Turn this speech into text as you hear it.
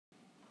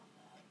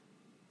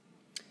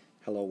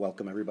Hello,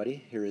 welcome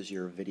everybody. Here is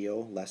your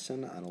video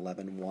lesson on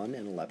 11.1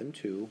 and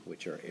 11.2,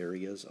 which are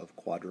areas of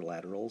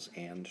quadrilaterals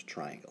and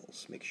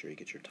triangles. Make sure you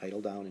get your title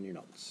down in your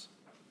notes.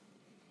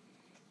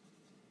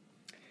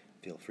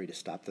 Feel free to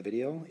stop the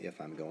video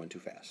if I'm going too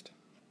fast.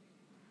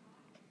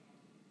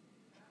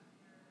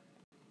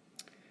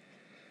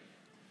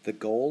 The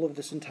goal of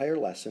this entire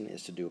lesson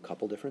is to do a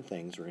couple different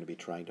things. We're going to be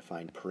trying to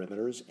find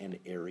perimeters and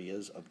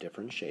areas of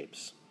different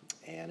shapes.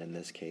 And in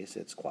this case,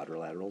 it's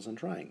quadrilaterals and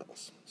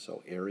triangles.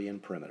 So area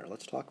and perimeter.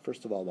 Let's talk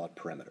first of all about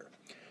perimeter.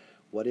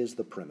 What is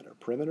the perimeter?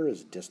 Perimeter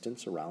is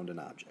distance around an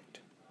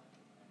object.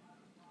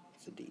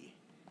 It's a D.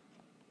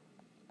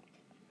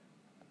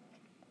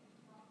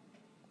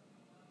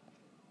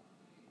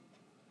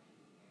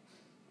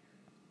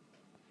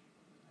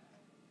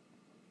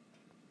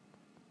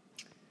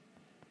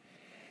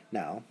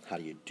 Now, how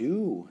do you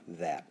do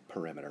that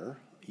perimeter?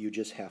 You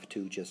just have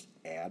to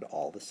add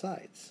all the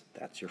sides.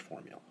 That's your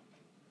formula.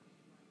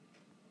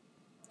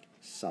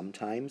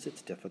 Sometimes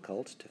it's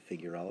difficult to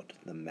figure out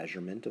the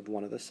measurement of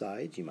one of the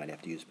sides. You might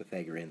have to use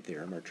Pythagorean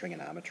theorem or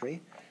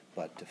trigonometry,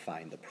 but to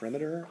find the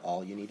perimeter,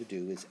 all you need to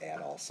do is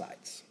add all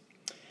sides.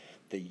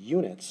 The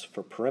units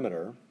for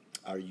perimeter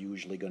are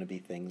usually going to be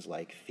things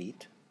like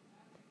feet,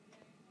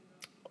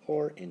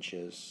 or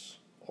inches,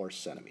 or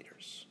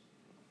centimeters.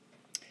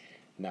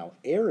 Now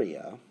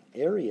area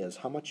is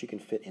how much you can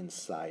fit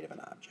inside of an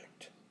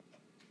object.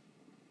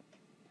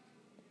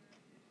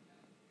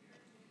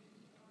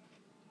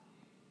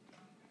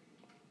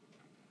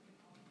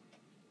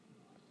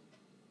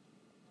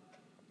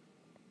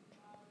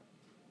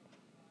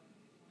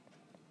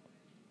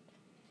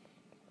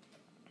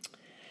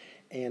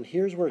 And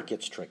here's where it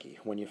gets tricky.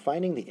 When you're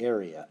finding the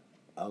area,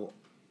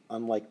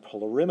 unlike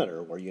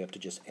perimeter where you have to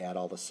just add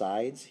all the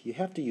sides, you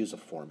have to use a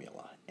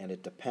formula. And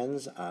it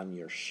depends on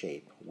your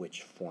shape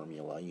which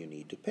formula you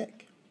need to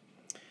pick.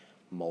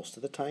 Most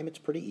of the time it's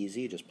pretty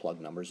easy. You just plug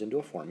numbers into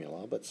a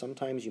formula, but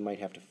sometimes you might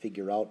have to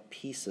figure out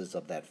pieces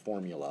of that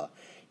formula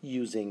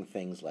using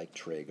things like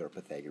trig or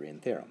Pythagorean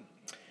theorem.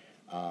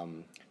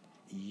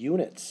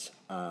 Units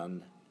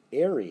on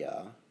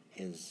area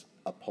is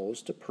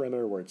opposed to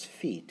perimeter where it's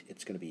feet,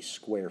 it's going to be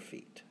square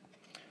feet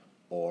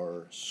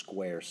or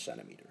square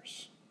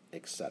centimeters,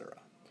 etc.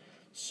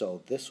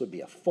 So this would be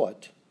a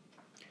foot,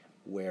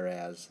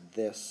 whereas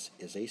this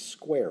is a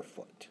square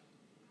foot.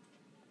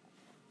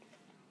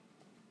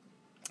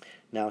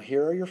 Now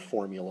here are your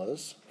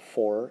formulas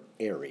for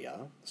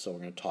area, so we're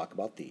going to talk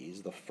about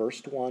these. The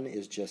first one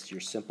is just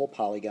your simple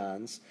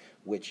polygons,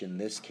 which in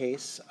this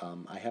case,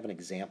 I have an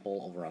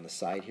example over on the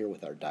side here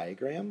with our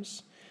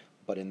diagrams.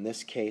 But in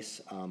this case,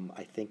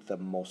 I think the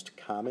most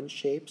common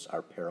shapes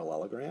are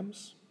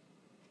parallelograms.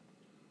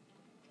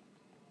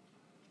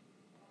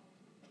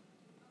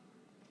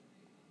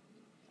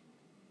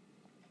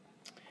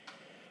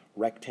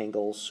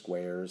 Rectangles,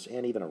 squares,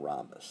 and even a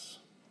rhombus.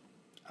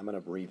 I'm going to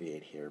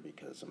abbreviate here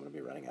because I'm going to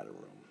be running out of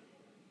room.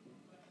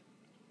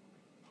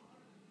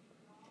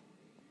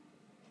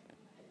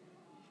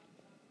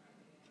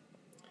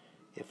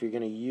 If you're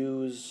going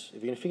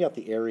to figure out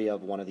the area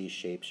of one of these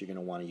shapes, you're going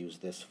to want to use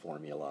this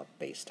formula,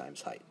 base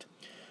times height.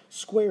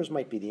 Squares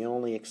might be the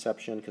only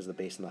exception because the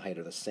base and the height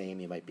are the same.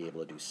 You might be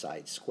able to do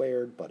sides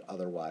squared, but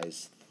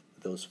otherwise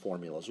those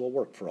formulas will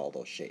work for all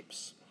those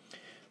shapes.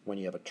 When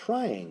you have a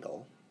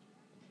triangle,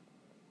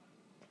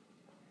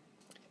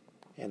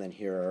 and then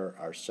here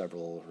are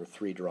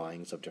three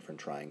drawings of different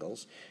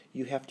triangles,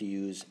 you have to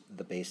use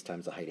the base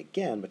times the height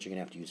again, but you're going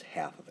to have to use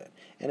half of it.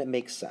 And it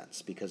makes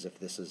sense because if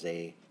this is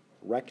a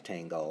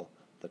rectangle,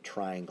 the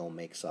triangle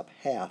makes up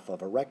half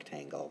of a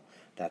rectangle.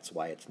 That's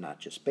why it's not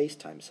just base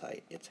times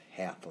height, it's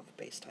half of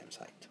base times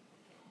height.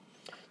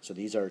 So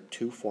these are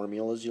two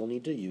formulas you'll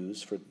need to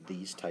use for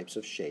these types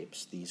of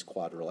shapes, these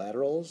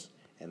quadrilaterals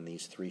and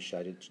these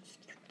three-sided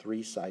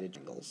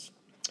triangles.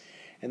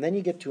 And then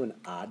you get to an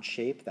odd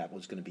shape. That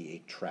was going to be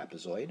a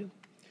trapezoid.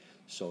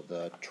 So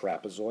the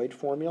trapezoid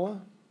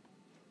formula,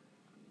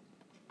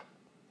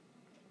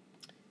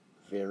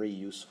 very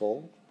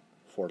useful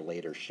for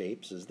later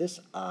shapes, is this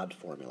odd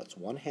formula. It's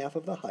 1/2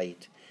 of the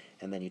height,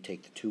 and then you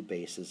take the two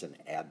bases and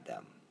add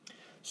them.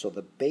 So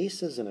the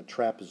bases in a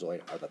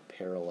trapezoid are the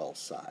parallel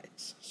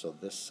sides. So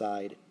this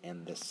side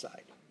and this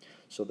side.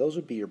 So those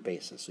would be your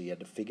bases. So you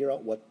had to figure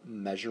out what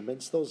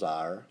measurements those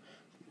are,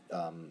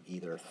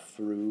 either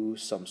through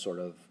some sort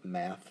of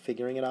math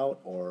figuring it out,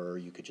 or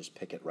you could just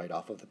pick it right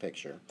off of the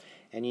picture.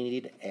 And you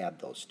need to add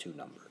those two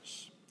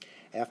numbers.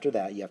 After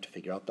that, you have to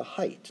figure out the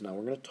height. Now,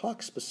 we're going to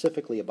talk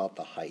specifically about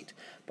the height,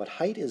 but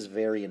height is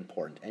very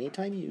important.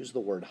 Anytime you use the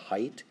word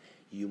height,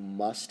 you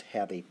must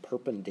have a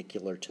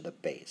perpendicular to the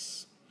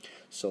base.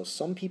 So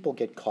some people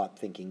get caught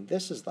thinking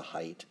this is the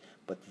height,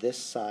 but this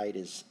side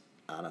is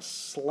on a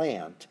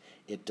slant.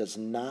 It does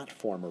not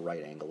form a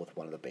right angle with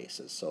one of the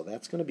bases. So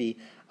that's going to be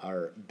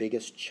our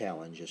biggest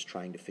challenge, is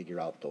trying to figure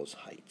out those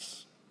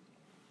heights.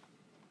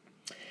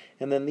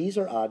 And then these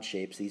are odd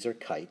shapes. These are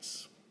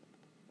kites.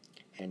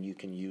 And you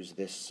can use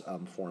this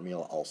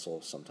formula also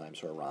sometimes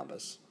for a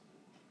rhombus.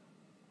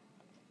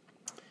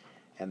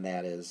 and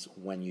that is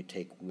when you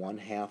take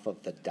 1/2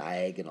 of the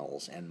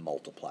diagonals and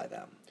multiply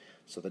them.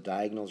 So the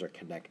diagonals are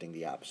connecting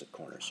the opposite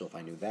corners. So if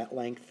I knew that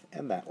length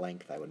and that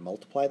length, I would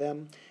multiply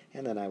them,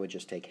 and then I would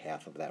just take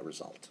half of that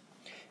result.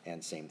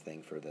 And same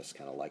thing for this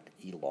kind of like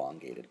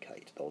elongated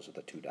kite. Those are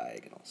the two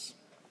diagonals.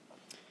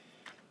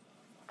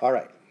 All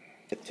right,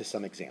 get to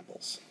some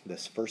examples.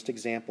 This first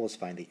example is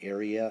find the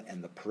area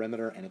and the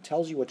perimeter, and it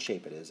tells you what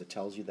shape it is. It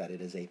tells you that it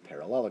is a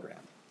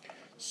parallelogram.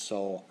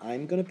 So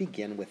I'm going to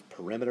begin with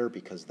perimeter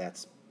because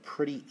that's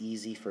pretty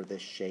easy for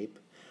this shape.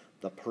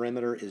 The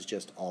perimeter is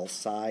just all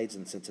sides,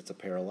 and since it's a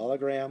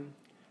parallelogram,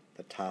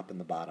 the top and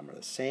the bottom are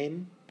the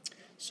same.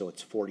 So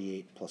it's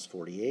 48 plus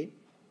 48.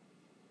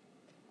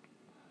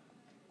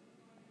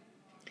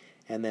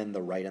 And then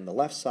the right and the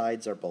left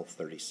sides are both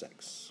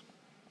 36.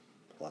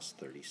 Plus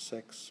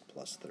 36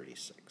 plus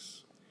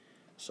 36.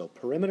 So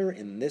perimeter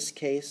in this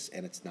case,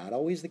 and it's not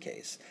always the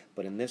case,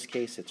 but in this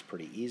case it's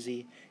pretty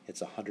easy.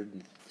 It's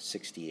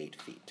 168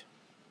 feet.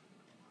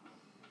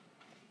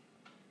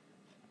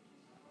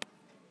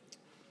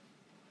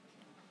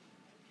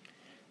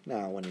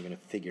 Now when you're going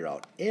to figure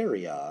out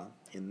area,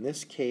 in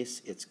this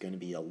case it's going to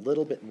be a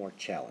little bit more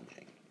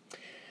challenging.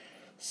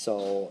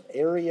 So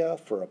area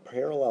for a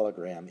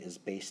parallelogram is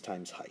base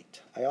times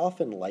height. I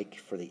often like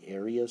for the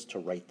areas to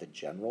write the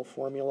general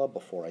formula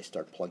before I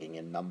start plugging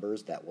in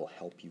numbers. That will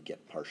help you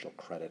get partial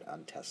credit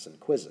on tests and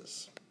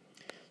quizzes.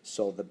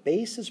 So the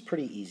base is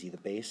pretty easy. The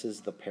base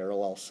is the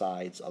parallel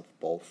sides of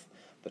both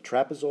the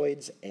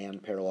trapezoids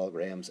and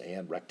parallelograms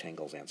and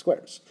rectangles and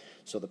squares.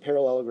 So the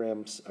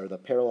parallelograms, or the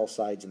parallel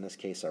sides in this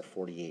case, are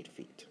 48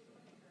 feet.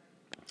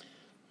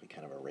 Let me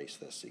kind of erase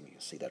this so you can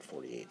see that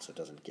 48 so it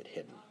doesn't get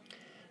hidden.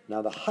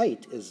 Now the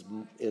height is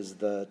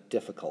the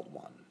difficult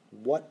one.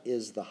 What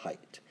is the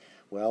height?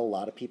 Well, a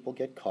lot of people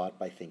get caught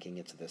by thinking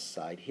it's this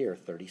side here,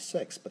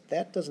 36, but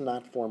that does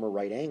not form a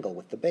right angle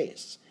with the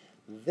base.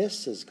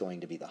 This is going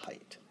to be the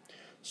height.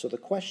 So the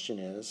question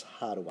is,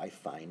 how do I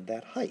find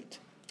that height?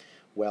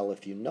 Well,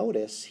 if you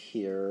notice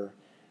here,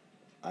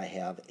 I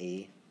have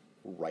a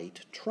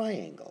right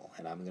triangle,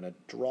 and I'm going to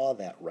draw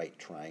that right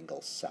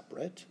triangle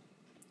separate,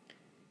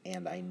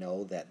 and I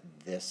know that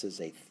this is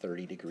a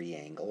 30-degree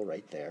angle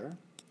right there.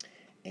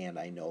 And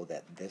I know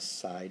that this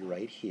side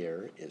right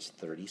here is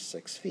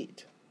 36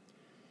 feet.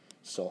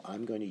 So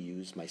I'm going to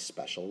use my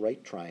special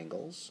right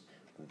triangles.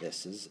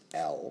 This is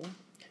L,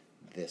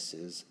 this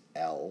is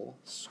L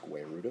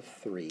square root of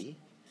 3,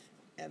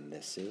 and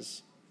this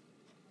is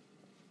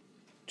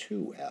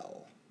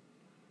 2L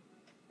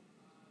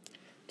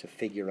to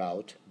figure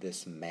out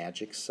this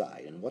magic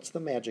side. And what's the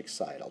magic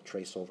side? I'll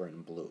trace over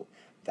in blue.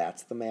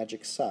 That's the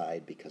magic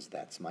side because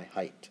that's my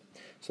height.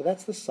 So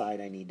that's the side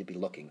I need to be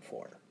looking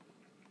for.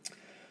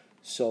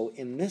 So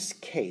in this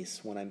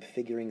case, when I'm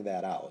figuring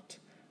that out,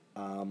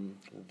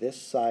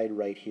 this side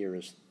right here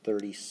is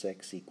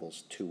 36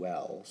 equals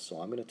 2L. So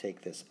I'm going to take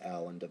this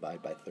L and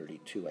divide by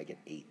 32. I get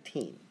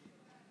 18.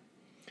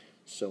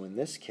 So in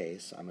this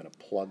case, I'm going to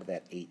plug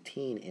that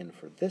 18 in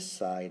for this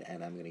side,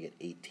 and I'm going to get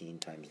 18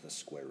 times the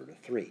square root of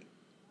 3.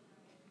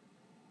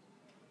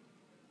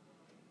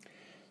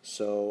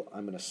 So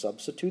I'm going to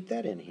substitute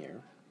that in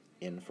here,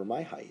 in for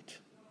my height.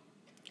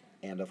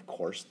 And of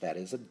course, that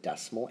is a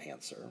decimal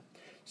answer.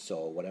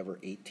 So whatever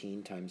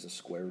 18 times the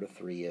square root of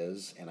 3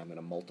 is, and I'm going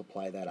to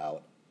multiply that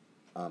out.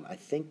 I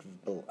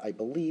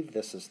believe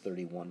this is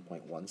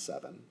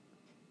 31.17.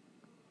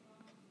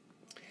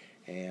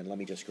 And let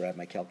me just grab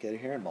my calculator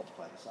here and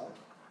multiply this out.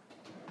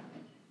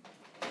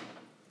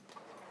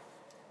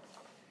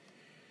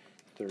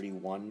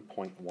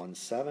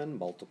 31.17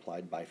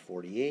 multiplied by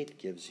 48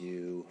 gives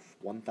you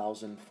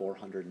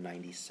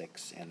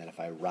 1,496, and then if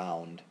I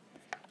round,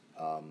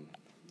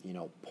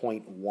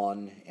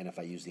 0.1, and if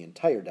I use the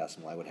entire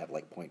decimal, I would have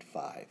like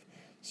 0.5.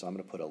 So I'm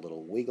going to put a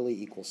little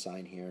wiggly equal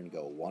sign here and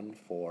go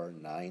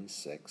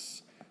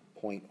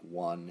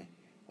 1496.1,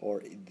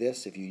 or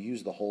this, if you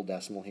use the whole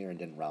decimal here and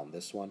didn't round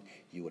this one,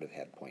 you would have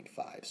had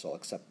 0.5. So I'll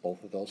accept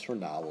both of those for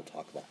now. We'll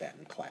talk about that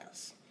in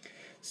class.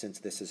 Since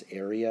this is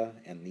area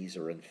and these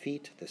are in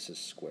feet, this is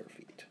square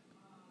feet.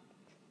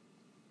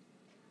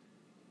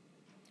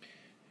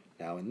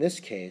 Now in this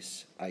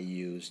case, I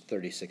used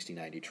 30, 60,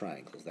 90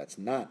 triangles. That's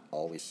not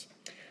always.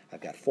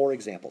 I've got 4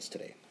 examples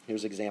today.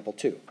 Here's example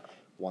 2.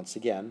 Once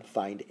again,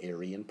 find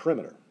area and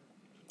perimeter.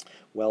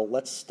 Well,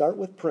 let's start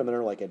with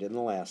perimeter like I did in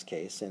the last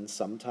case, and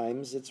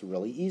sometimes it's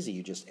really easy.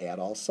 You just add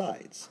all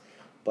sides.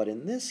 But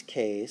in this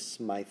case,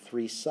 my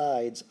 3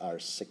 sides are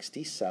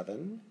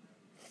 67,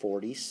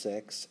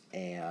 46,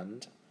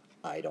 and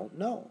I don't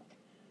know.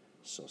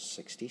 So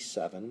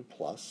 67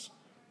 plus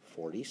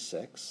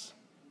 46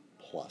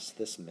 plus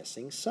this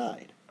missing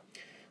side.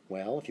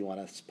 Well, if you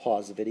want to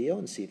pause the video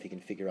and see if you can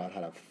figure out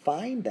how to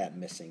find that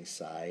missing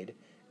side,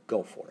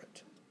 go for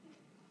it.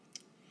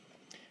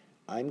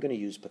 I'm going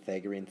to use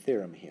Pythagorean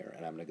theorem here,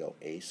 and I'm going to go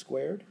a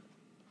squared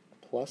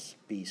plus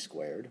b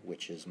squared,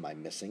 which is my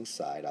missing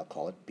side. I'll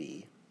call it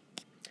b,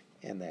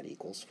 and that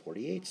equals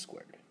 48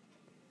 squared.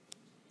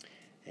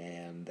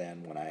 And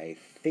then when I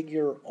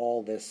figure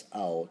all this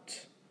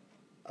out,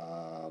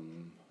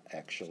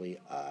 Actually,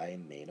 I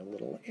made a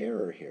little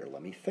error here.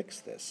 Let me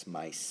fix this.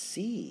 My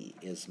C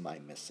is my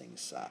missing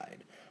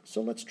side.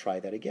 So let's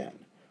try that again.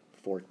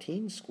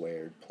 14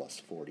 squared plus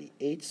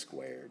 48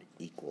 squared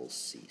equals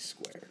C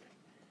squared.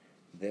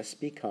 This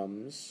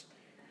becomes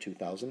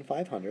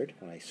 2,500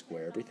 when I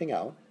square everything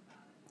out.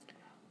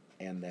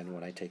 And then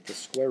when I take the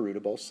square root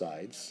of both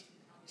sides,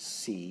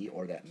 C,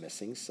 or that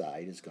missing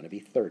side, is going to be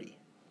 30.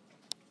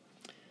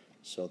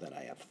 So then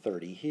I have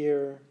 30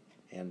 here,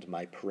 and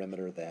my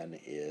perimeter then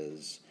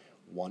is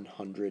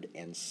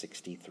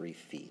 163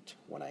 feet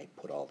when I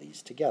put all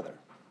these together.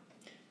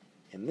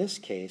 In this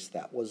case,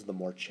 that was the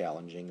more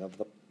challenging of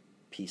the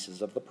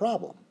pieces of the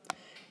problem.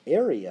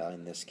 Area,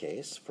 in this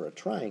case, for a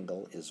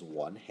triangle is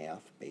 1/2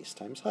 base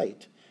times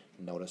height.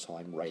 Notice how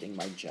I'm writing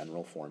my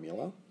general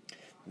formula.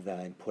 Then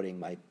I'm putting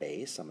my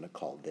base. I'm going to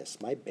call this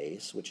my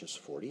base, which is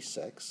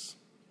 46.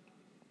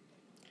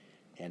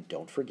 And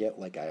don't forget,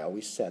 like I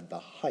always said, the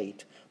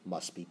height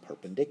must be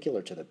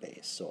perpendicular to the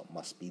base, so it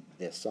must be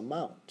this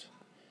amount.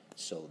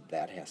 So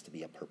that has to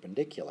be a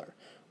perpendicular.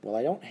 Well,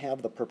 I don't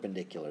have the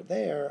perpendicular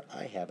there.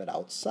 I have it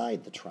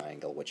outside the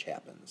triangle, which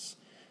happens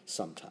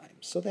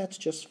sometimes. So that's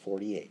just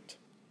 48.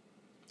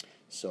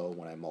 So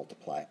when I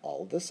multiply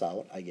all of this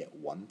out, I get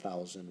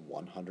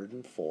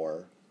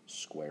 1,104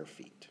 square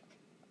feet.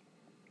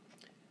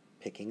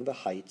 Picking the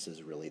heights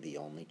is really the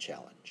only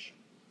challenge.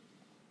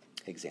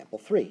 Example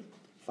 3.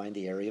 Find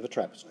the area of a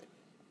trapezoid.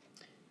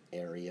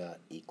 Area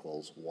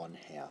equals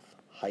 1/2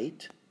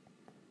 height,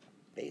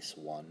 base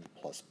 1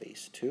 plus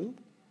base 2.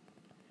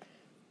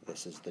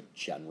 This is the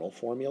general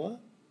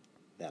formula.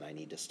 Then I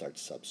need to start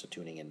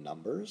substituting in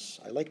numbers.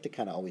 I like to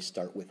kind of always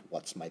start with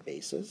what's my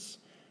bases.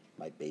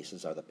 My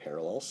bases are the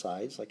parallel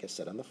sides, like I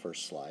said on the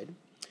first slide,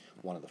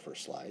 one of the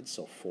first slides,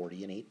 so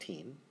 40 and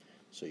 18.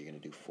 So you're going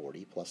to do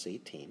 40 plus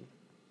 18.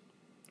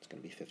 It's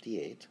going to be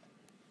 58.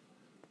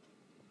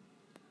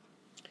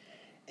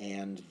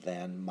 And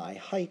then my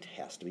height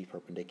has to be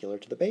perpendicular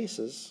to the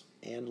bases,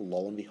 and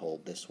lo and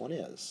behold, this one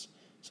is.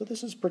 So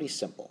this is pretty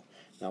simple.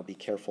 Now be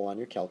careful on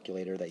your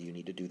calculator that you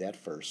need to do that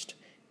first.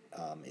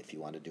 If you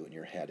want to do it in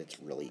your head, it's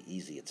really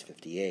easy. It's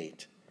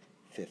 58.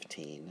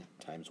 15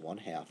 times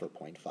 1/2, or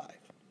 0.5.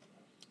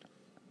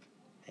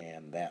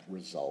 And that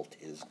result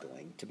is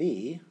going to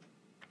be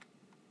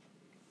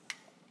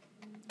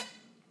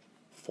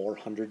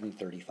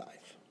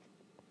 435.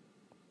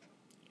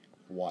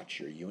 Watch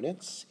your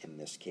units. In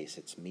this case,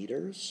 it's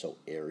meters, so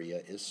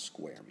area is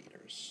square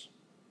meters.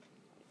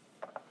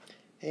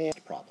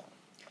 And problem.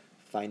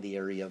 Find the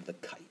area of the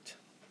kite.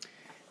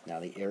 Now,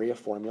 the area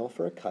formula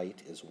for a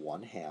kite is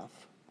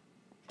 1/2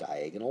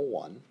 diagonal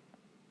 1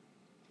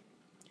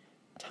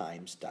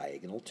 times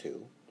diagonal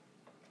 2.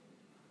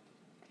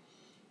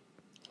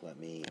 Let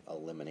me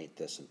eliminate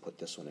this and put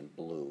this one in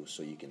blue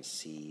so you can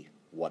see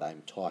what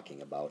I'm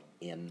talking about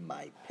in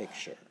my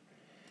picture.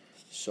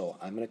 So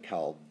I'm going to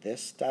call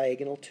this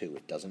diagonal 2,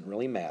 it doesn't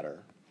really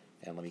matter,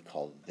 and let me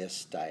call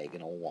this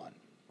diagonal 1.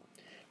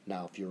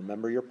 Now, if you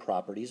remember your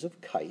properties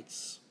of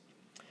kites,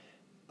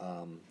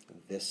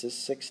 this is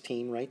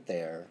 16 right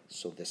there,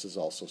 so this is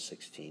also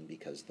 16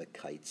 because the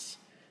kite's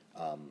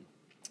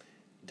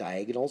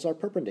diagonals are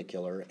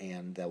perpendicular,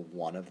 and the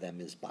one of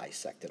them is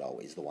bisected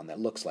always. The one that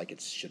looks like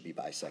it should be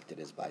bisected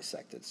is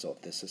bisected. So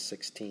if this is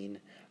 16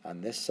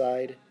 on this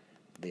side,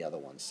 the other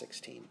one's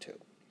 16 too.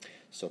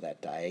 So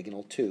that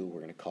diagonal 2,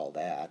 we're going to call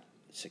that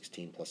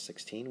 16 plus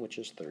 16, which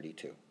is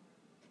 32.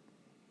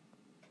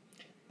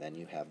 Then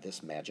you have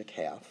this magic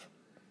half,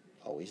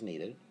 always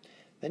needed.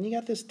 Then you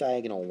got this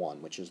diagonal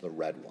 1, which is the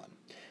red one.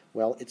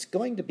 Well, it's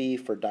going to be,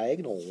 for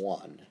diagonal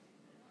 1,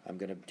 I'm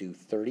going to do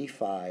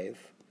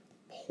 35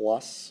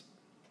 plus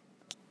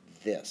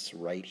this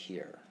right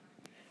here.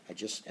 I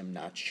just am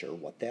not sure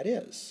what that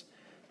is.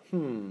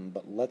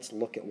 But let's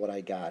look at what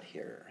I got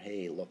here.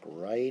 Hey, look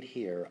right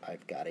here.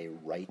 I've got a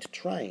right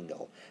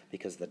triangle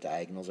because the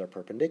diagonals are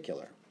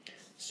perpendicular.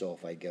 So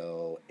if I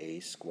go a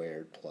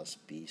squared plus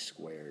b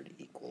squared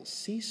equals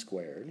c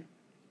squared,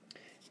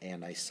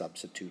 and I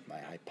substitute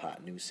my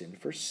hypotenuse in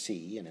for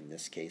c, and in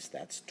this case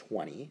that's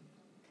 20,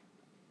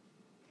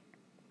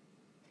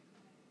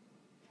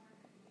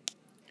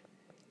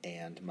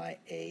 and my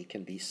a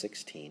can be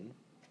 16,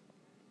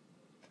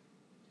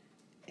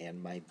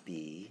 and my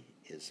b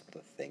is the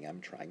thing I'm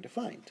trying to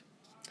find.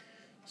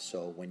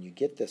 So when you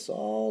get this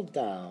all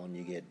down,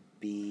 you get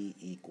b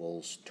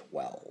equals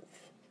 12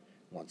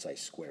 once I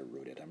square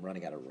root it. I'm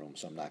running out of room,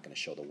 so I'm not going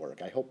to show the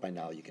work. I hope by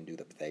now you can do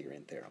the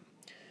Pythagorean theorem.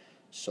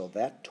 So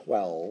that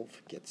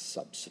 12 gets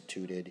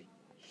substituted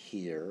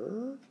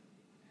here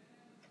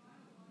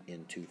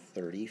into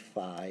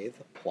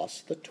 35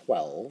 plus the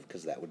 12,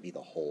 because that would be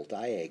the whole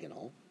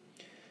diagonal.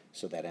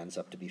 So that ends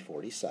up to be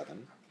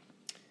 47.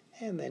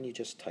 And then you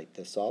just type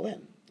this all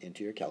in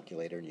into your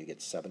calculator, and you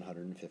get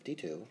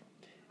 752.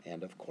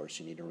 And of course,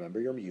 you need to remember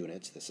your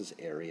units. This is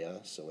area,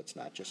 so it's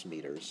not just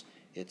meters,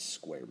 it's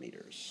square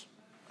meters.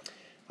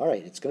 All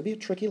right, it's going to be a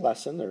tricky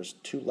lesson. There's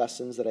 2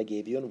 lessons that I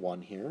gave you in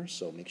one here,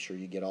 so make sure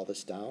you get all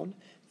this down.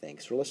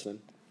 Thanks for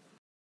listening.